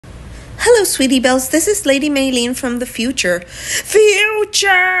Hello, sweetie bells. This is Ladymeilin from the future.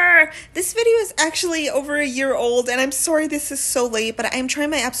 This video is actually over a year old, and I'm sorry this is so late, but I'm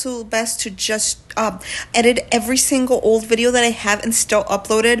trying my absolute best to just edit every single old video that I have and still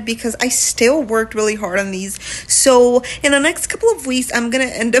upload it, because I still worked really hard on these. So in the next couple of weeks, I'm gonna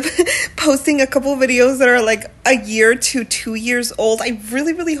end up posting a couple of videos that are like a year to 2 years old. I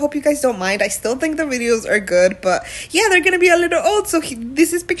really hope you guys don't mind. I still think the videos are good, but yeah, they're gonna be a little old. So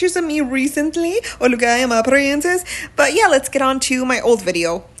this is pictures of me recently, o lo que hay más apariencias. But yeah, let's get on to my old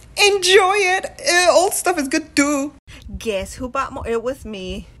video. Enjoy it. Old stuff is good too. Guess who bought more? It was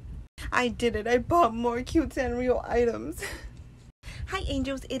me. I did it. I bought more cute Sanrio items. Hi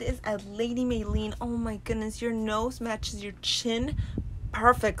angels, it is a Ladymeilin. Oh my goodness, your nose matches your chin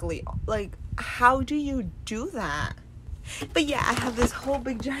perfectly. Like, how do you do that? But yeah, I have this whole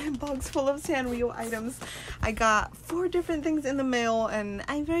big giant box full of Sanrio items. I got 4 different things in the mail, and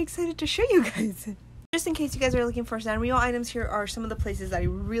I'm very excited to show you guys. Just in case you guys are looking for Sanrio items, here are some of the places that I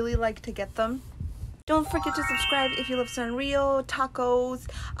really like to get them. Don't forget to subscribe if you love Sanrio, tacos,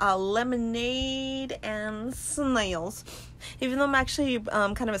 lemonade, and snails. Even though I'm actually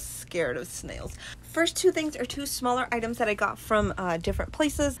kind of scared of snails. First 2 things are 2 smaller items that I got from different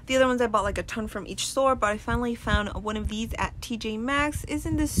places. The other ones I bought like a ton from each store, but I finally found one of these at TJ Maxx.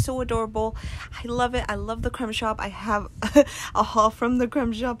 Isn't this so adorable? I love it. I love the Creme shop. I have a haul from the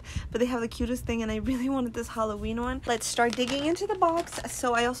Creme shop, but they have the cutest thing, and I really wanted this Halloween one. Let's start digging into the box.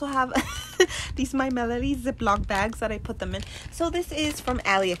 So I also have these Myanimelist Ziploc bags that I put them in. So this is from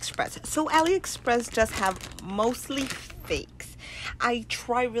Aliexpress. So Aliexpress does have mostly fakes. I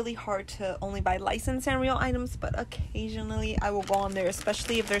try really hard to only buy licensed Sanrio items, but occasionally I will go on there,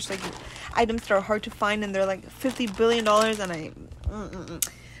 especially if there's like items that are hard to find and they're like $50 billion,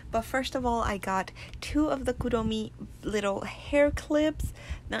 and But first of all, I got 2 of the Kuromi little hair clips.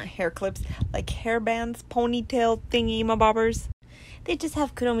 Not hair clips, like hair bands, ponytail thingy mabobbers. They just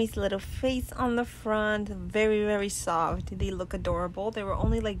have Kuromi's little face on the front. Very soft. They look adorable. They were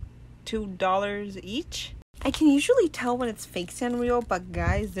only like $2 each. I can usually tell when it's fake Sanrio, but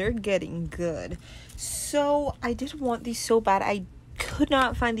guys, they're getting good. So I did want these so bad. I could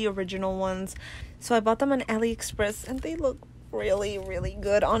not find the original ones, so I bought them on AliExpress, and they look really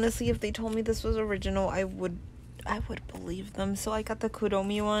good. Honestly, if they told me this was original, I would believe them. So I got the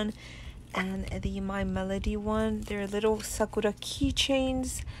Kuromi one and the My Melody one. They're little sakura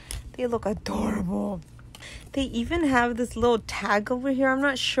keychains. They look adorable. They even have this little tag over here. I'm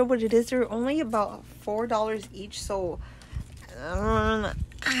not sure what it is. They're only about $4 each, so I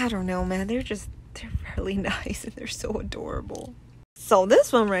don't know, man. They're really nice, and they're so adorable. So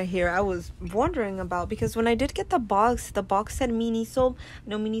this one right here, I was wondering about, because when I did get the box said Miniso. I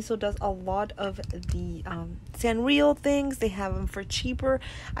know Miniso does a lot of the Sanrio things. They have them for cheaper.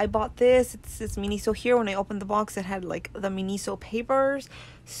 I bought this. It says Miniso here. When I opened the box, it had like the Miniso papers.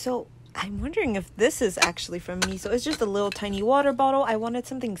 So I'm wondering if this is actually from Miniso. It's just a little tiny water bottle. I wanted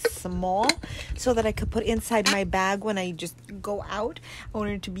something small so that I could put inside my bag when I just go out. I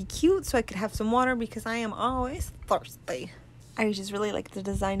wanted it to be cute so I could have some water, because I am always thirsty. I just really like the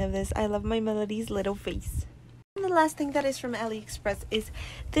design of this. I love my Melody's little face. And the last thing that is from AliExpress is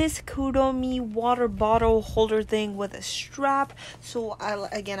this Kuromi water bottle holder thing with a strap. So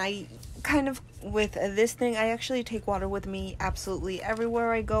I kind of, with this thing, I actually take water with me absolutely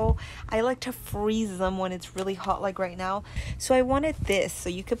everywhere I go. I like to freeze them when it's really hot, like right now. So I wanted this, so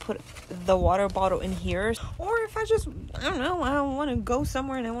you could put the water bottle in here. Or if I don't know, I want to go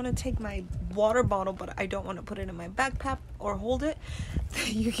somewhere and I want to take my water bottle, but I don't want to put it in my backpack or hold it,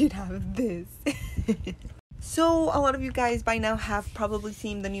 you could have this. So a lot of you guys by now have probably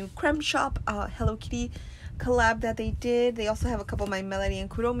seen the new Creme shop Hello Kitty collab that they did. They also have a couple of My Melody and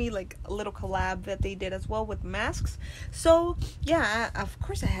Kuromi, like a little collab that they did as well with masks. So yeah, of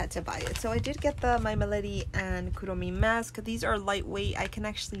course I had to buy it. So I did get the My Melody and Kuromi mask. These are lightweight. I can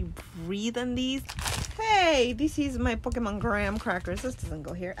actually breathe in these. Hey, this is my Pokemon graham crackers. This doesn't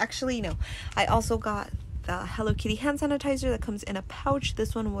go here. Actually, no. I also got the Hello Kitty hand sanitizer that comes in a pouch.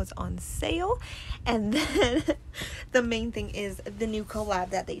 This one was on sale. And then the main thing is the new collab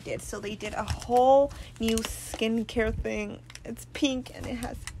that they did. So they did a whole new skincare thing. It's pink and it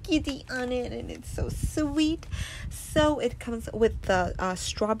has kitty on it, and it's so sweet. So it comes with the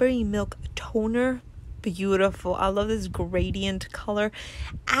strawberry milk toner. Beautiful. I love this gradient color.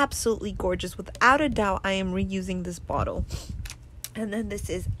 Absolutely gorgeous. Without a doubt, I am reusing this bottle. And then this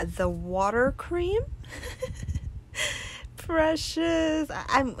is the water cream. Precious.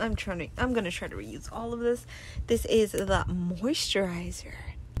 I'm gonna try to reuse all of this. This is the moisturizer.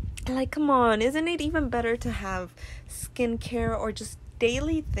 Like, come on, isn't it even better to have skincare or just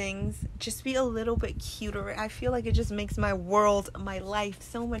daily things just be a little bit cuter. I feel like it just makes my world, my life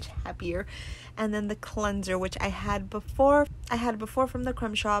so much happier. And then the cleanser, which I had before from the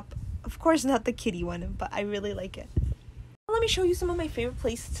Creme shop. Of course, not the kitty one, but I really like it. Let me show you some of my favorite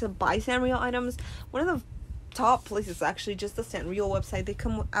places to buy Sanrio items. One of the top places, actually, just the Sanrio website. They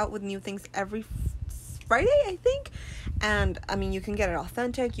come out with new things every Friday, I think. And I mean, you can get it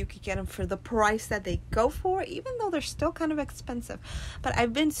authentic, you can get them for the price that they go for, even though they're still kind of expensive. But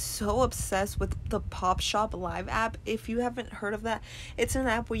I've been so obsessed with the PopshopLive app. If you haven't heard of that, it's an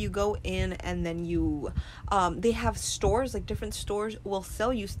app where you go in and then you they have stores, like different stores will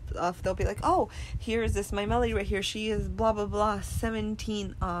sell you stuff. They'll be like, oh, here is this my Melody right here, she is blah blah blah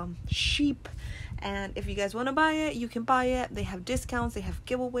 17 sheep, and if you guys want to buy it, you can buy it. They have discounts, they have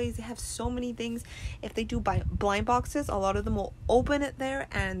giveaways, they have so many things. If they do buy blind boxes, a lot of them will open it there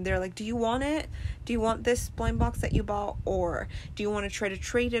and they're like, do you want it? Do you want this blind box that you bought? Or do you want to try to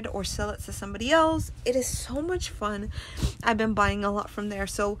trade it or sell it to somebody else? It is so much fun. I've been buying a lot from there.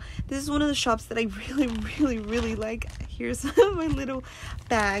 So this is one of the shops that I really like. Here's my little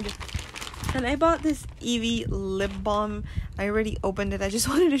bag. And I bought this Evie lip balm. I already opened it. I just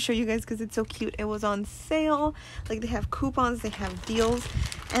wanted to show you guys because it's so cute. It was on sale. Like, they have coupons, they have deals.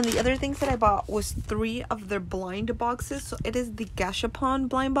 And the other things that I bought was 3 of their blind boxes. So it is the Gashapon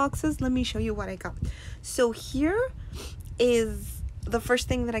blind boxes. Let me show you what I got. So here is the first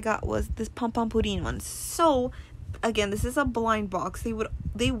thing that I got was this Pom Pom Pudding one. So again, this is a blind box.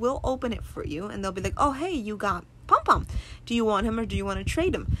 They will open it for you and they'll be like, oh, hey, you got Pom Pom. Do you want him or do you want to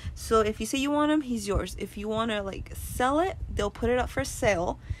trade him? So if you say you want him, he's yours. If you want to like sell it, they'll put it up for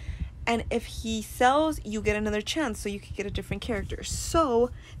sale. And if he sells, you get another chance, so you could get a different character.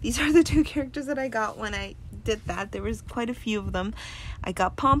 So these are the 2 characters that I got when I did that. There was quite a few of them. I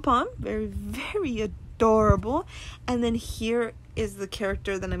got Pom Pom, very adorable. And then here is the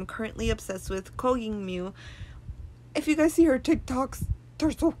character that I'm currently obsessed with, Koging Mew. If you guys see her TikToks,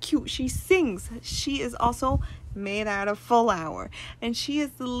 they're so cute. She sings. She is also made out of flour, and she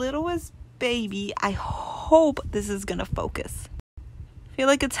is the littlest baby. I hope this is gonna focus. I feel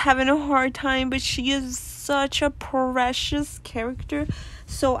like it's having a hard time, but she is such a precious character.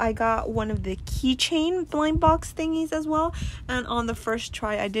 So I got one of the keychain blind box thingies as well, and on the first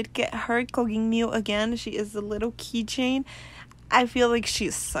try I did get her, Koging Mew again. She is the little keychain. I feel like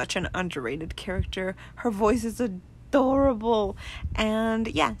she's such an underrated character. Her voice is adorable. And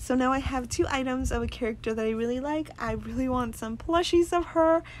yeah, so now I have 2 items of a character that I really like. I really want some plushies of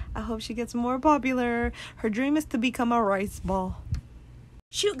her. I hope she gets more popular. Her dream is to become a rice ball.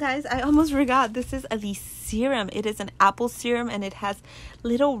 Shoot, guys, I almost forgot. This is the serum. It is an apple serum and it has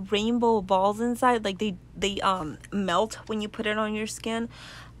little rainbow balls inside. Like they melt when you put it on your skin.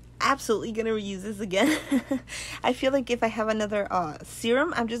 Absolutely gonna reuse this again. I feel like if I have another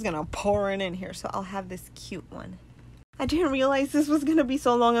serum, I'm just gonna pour it in here. So I'll have this cute one. I didn't realize this was gonna be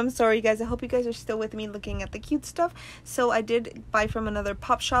so long. I'm sorry, guys. I hope you guys are still with me looking at the cute stuff. So I did buy from another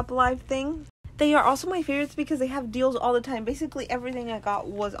PopshopLive thing. They are also my favorites because they have deals all the time. Basically everything I got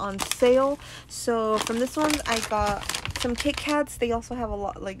was on sale. So from this one I got some Kit Kats. They also have a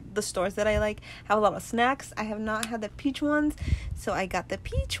lot, like the stores that I like have a lot of snacks. I have not had the peach ones, so I got the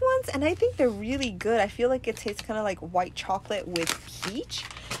peach ones and I think they're really good. I feel like it tastes kind of like white chocolate with peach.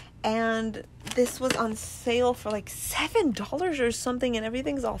 And this was on sale for like $7 or something, and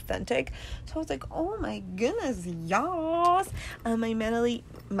everything's authentic. So I was like, oh my goodness, yes. My Melody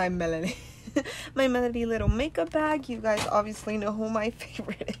my Melody little makeup bag. You guys obviously know who my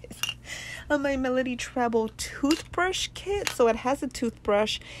favorite is. My Melody treble toothbrush kit. So it has a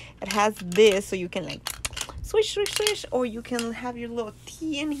toothbrush, it has this, so you can like swish, or you can have your little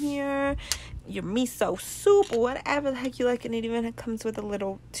tea in here, your miso soup, whatever the heck you like. And it even comes with a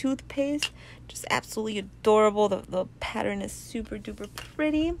little toothpaste. Just absolutely adorable. The pattern is super duper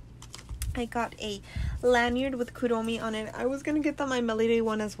pretty. I got a lanyard with Kuromi on it. I was gonna get the My Melody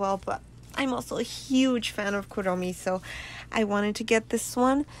one as well, but I'm also a huge fan of Kuromi, so I wanted to get this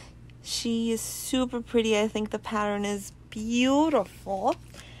one. She is super pretty. I think the pattern is beautiful.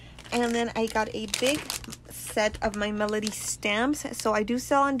 And then I got a big set of My Melody stamps. So I do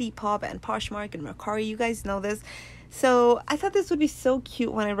sell on Depop and Poshmark and Mercari. You guys know this. So I thought this would be so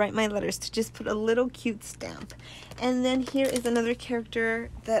cute when I write my letters, to just put a little cute stamp. And then here is another character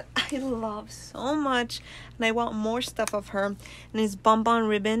that I love so much, and I want more stuff of her. And it's Bonbon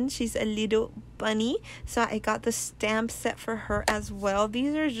Ribbon. She's a little bunny. So I got the stamp set for her as well.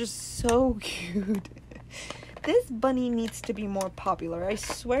 These are just so cute. This bunny needs to be more popular. I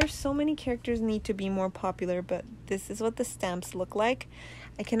swear so many characters need to be more popular, but this is what the stamps look like.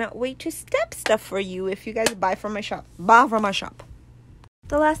 I cannot wait to stamp stuff for you if you guys buy from my shop. Buy from my shop.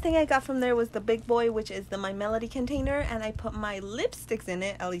 The last thing I got from there was the big boy, which is the Myanimelist container, and I put my lipsticks in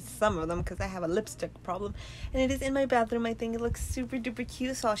it, at least some of them, because I have a lipstick problem, and it is in my bathroom. I think it looks super duper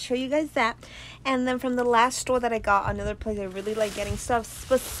cute, so I'll show you guys that. And then from the last store that I got, another place I really like getting stuff,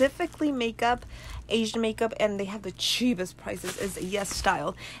 specifically makeup, Asian makeup, and they have the cheapest prices, is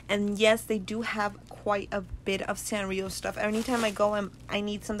Yesstyle. And yes, they do have quite a bit of Sanrio stuff. Anytime I go and I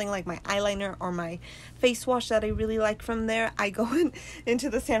need something like my eyeliner or my face wash that I really like from there, I go into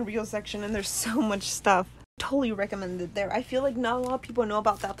the Sanrio section, and there's so much stuff. Totally recommend it there. I feel like not a lot of people know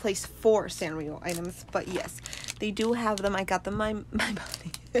about that place for Sanrio items, but yes, they do have them. I got them. My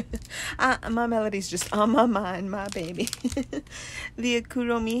melody's just on my mind, my baby. The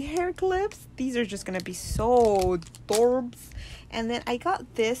Kuromi hair clips. These are just gonna be so adorbs. And then I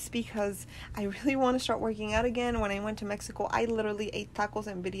got this because I really want to start working out again. When I went to Mexico, I literally ate tacos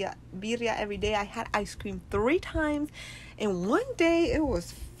and birria every day. I had ice cream 3 times in one day. It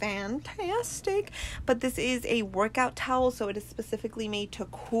was fantastic. But this is a workout towel, so it is specifically made to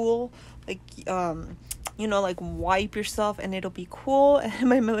cool, like you know, like wipe yourself and it'll be cool. And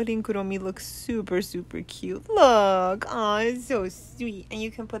my Melody and Kuromi look super super cute. Look, oh, it's so sweet. And you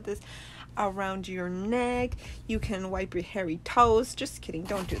can put this around your neck. You can wipe your hairy toes. Just kidding,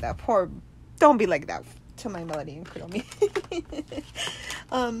 don't do that. Don't be like that to my Melody and Kuromi.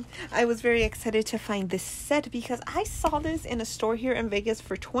 I was very excited to find this set because I saw this in a store here in Vegas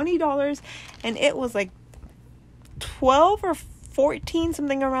for $20, and it was like 12 or 14,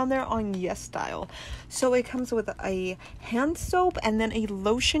 something around there, on Yesstyle. So it comes with a hand soap and then a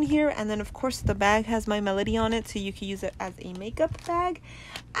lotion here, and then of course the bag has my Melody on it, so you can use it as a makeup bag.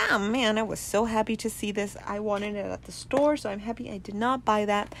 Oh man, I was so happy to see this. I wanted it at the store, so I'm happy I did not buy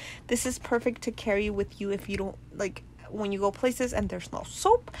that. This is perfect to carry with you if you don't, like, when you go places and there's no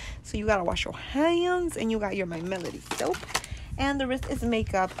soap, so you gotta wash your hands, and you got your My Melody soap, and the rest is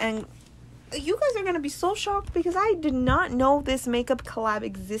makeup. And you guys are going to be so shocked because I did not know this makeup collab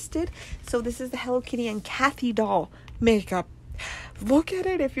existed. So this is the Hello Kitty and Kathy doll makeup. Look at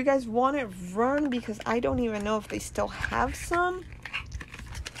it. If you guys want it, run, because I don't even know if they still have some.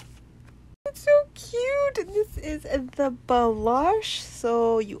 It's so cute. This is the blush.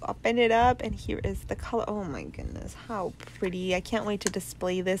 So you open it up and here is the color. Oh my goodness, how pretty. I can't wait to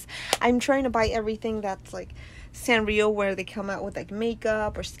display this. I'm trying to buy everything that's like Sanrio, where they come out with like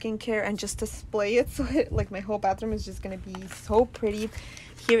makeup or skincare, and just display it, so like my whole bathroom is just gonna be so pretty.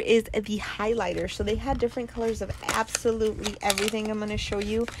 Here is the highlighter. So they had different colors of absolutely everything I'm gonna show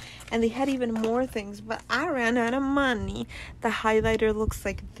you, and they had even more things, but I ran out of money. The highlighter looks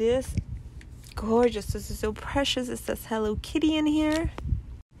like this. Gorgeous. This is so precious. It says Hello Kitty in here.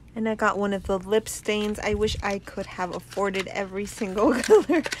 And I got one of the lip stains. I wish I could have afforded every single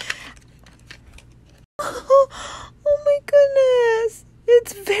color. Oh my goodness,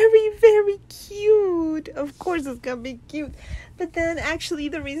 it's very very cute. Of course it's gonna be cute. But then actually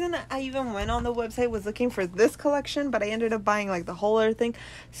the reason I even went on the website was looking for this collection, but I ended up buying like the whole other thing.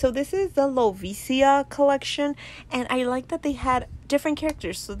 So this is the Lovicia collection, and I like that they had different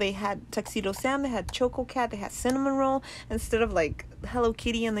characters. So they had Tuxedo Sam, they had Choco Cat, they had Cinnamon Roll, instead of like Hello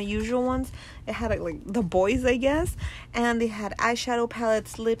Kitty and the usual ones. It had like the boys, I guess, and they had eyeshadow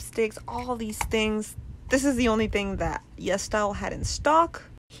palettes, lipsticks, all these things. This is the only thing that Yesstyle had in stock.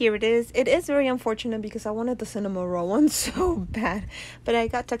 Here it is. It is very unfortunate because I wanted the Cinnamon Roll one so bad. But I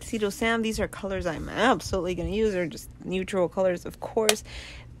got Tuxedo Sam. These are colors I'm absolutely going to use. They're just neutral colors, of course.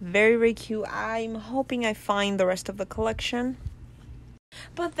 Very, very cute. I'm hoping I find the rest of the collection.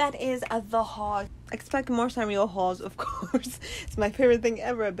 But that is the haul. Expect more Sanrio hauls, of course. It's my favorite thing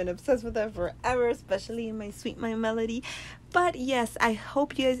ever. I've been obsessed with it forever, especially in my sweet My Melody. But yes, I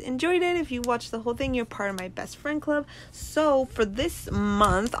hope you guys enjoyed it. If you watched the whole thing, you're part of my best friend club. So for this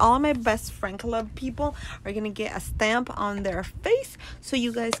month, all of my best friend club people are gonna get a stamp on their face, so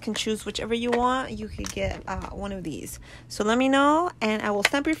you guys can choose whichever you want. You could get one of these. So let me know and I will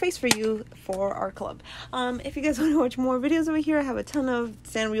stamp your face for you for our club. If you guys want to watch more videos over here, I have a ton of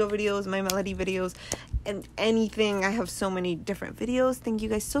Sanrio videos, My Melody videos, and anything. I have so many different videos. Thank you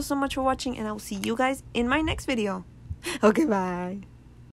guys so much for watching, and I will see you guys in my next video. Okay, bye.